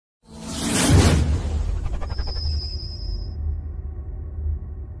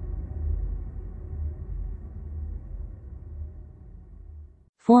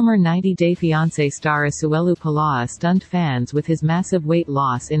Former 90 Day Fiancé star Asuelu stunned fans with his massive weight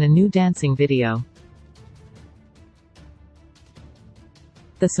loss in a new dancing video.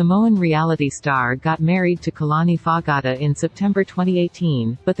 The Samoan reality star got married to Kalani Fagata in September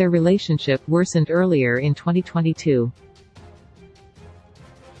 2018, but their relationship worsened earlier in 2022.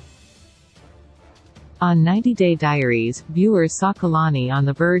 On 90 Day Diaries, viewers saw Kalani on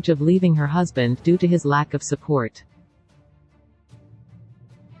the verge of leaving her husband due to his lack of support.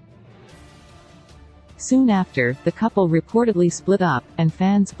 Soon after, the couple reportedly split up, and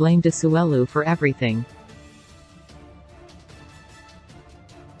fans blamed Asuelu for everything.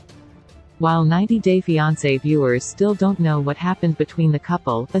 While 90 Day Fiancé viewers still don't know what happened between the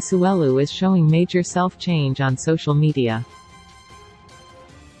couple, Asuelu is showing major self-change on social media.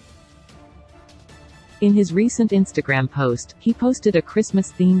 In his recent Instagram post, he posted a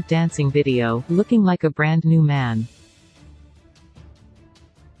Christmas-themed dancing video, looking like a brand new man.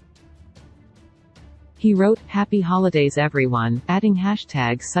 He wrote, "Happy holidays everyone," adding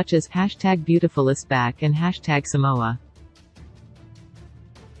hashtags such as #BeautifulIsBack and #Samoa.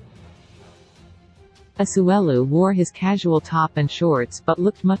 Asuelu wore his casual top and shorts but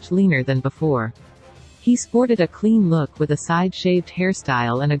looked much leaner than before. He sported a clean look with a side-shaved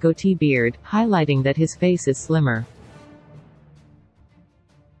hairstyle and a goatee beard, highlighting that his face is slimmer.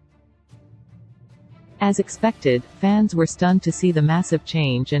 As expected, fans were stunned to see the massive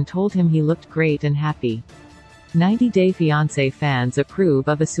change and told him he looked great and happy. 90 Day Fiancé fans approve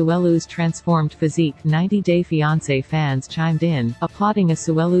of Asuelu's transformed physique. 90 Day Fiancé fans chimed in, applauding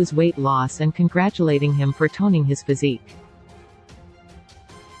Asuelu's weight loss and congratulating him for toning his physique.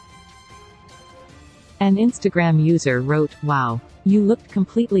 An Instagram user wrote, "Wow. You looked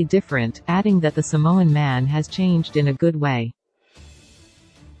completely different," adding that the Samoan man has changed in a good way.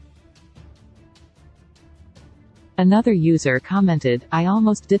 Another user commented, "I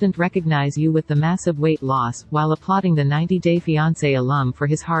almost didn't recognize you with the massive weight loss," while applauding the 90 Day Fiancé alum for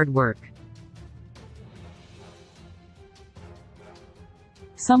his hard work.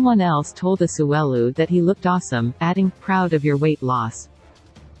 Someone else told Asuelu that he looked awesome, adding, "Proud of your weight loss.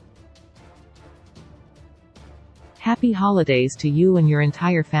 Happy holidays to you and your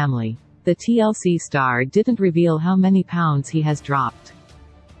entire family." The TLC star didn't reveal how many pounds he has dropped.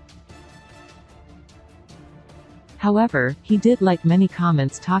 However, he did like many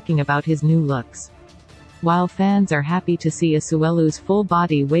comments talking about his new looks. While fans are happy to see Asuelu's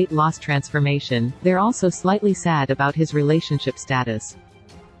full-body weight loss transformation, they're also slightly sad about his relationship status.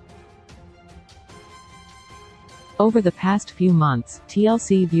 Over the past few months,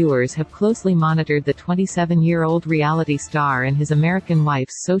 TLC viewers have closely monitored the 27-year-old reality star and his American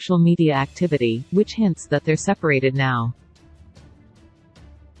wife's social media activity, which hints that they're separated now.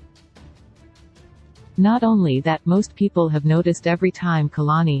 Not only that, most people have noticed every time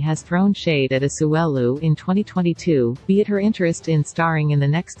Kalani has thrown shade at Asuelu in 2022, be it her interest in starring in the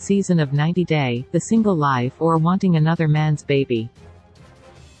next season of 90 Day, The Single Life, or wanting another man's baby.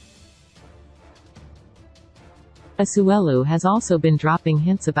 Asuelu has also been dropping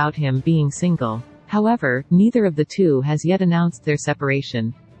hints about him being single. However, neither of the two has yet announced their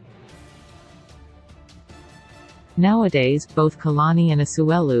separation. Nowadays, both Kalani and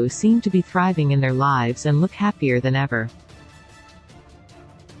Asuelu seem to be thriving in their lives and look happier than ever.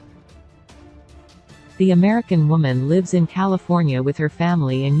 The American woman lives in California with her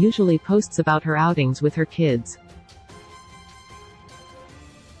family and usually posts about her outings with her kids.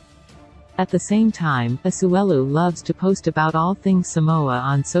 At the same time, Asuelu loves to post about all things Samoa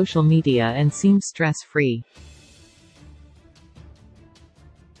on social media and seems stress-free.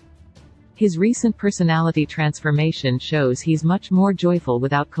 His recent personality transformation shows he's much more joyful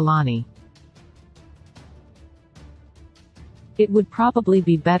without Kalani. It would probably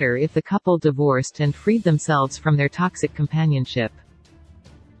be better if the couple divorced and freed themselves from their toxic companionship.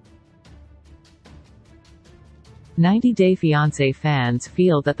 90 Day Fiancé fans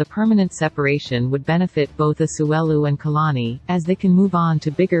feel that the permanent separation would benefit both Asuelu and Kalani, as they can move on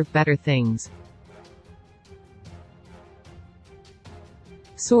to bigger, better things.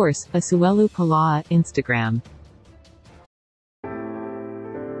 Source: Asuelu Pala'a, Instagram.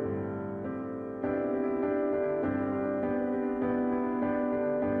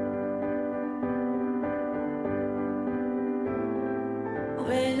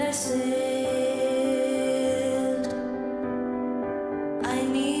 When I say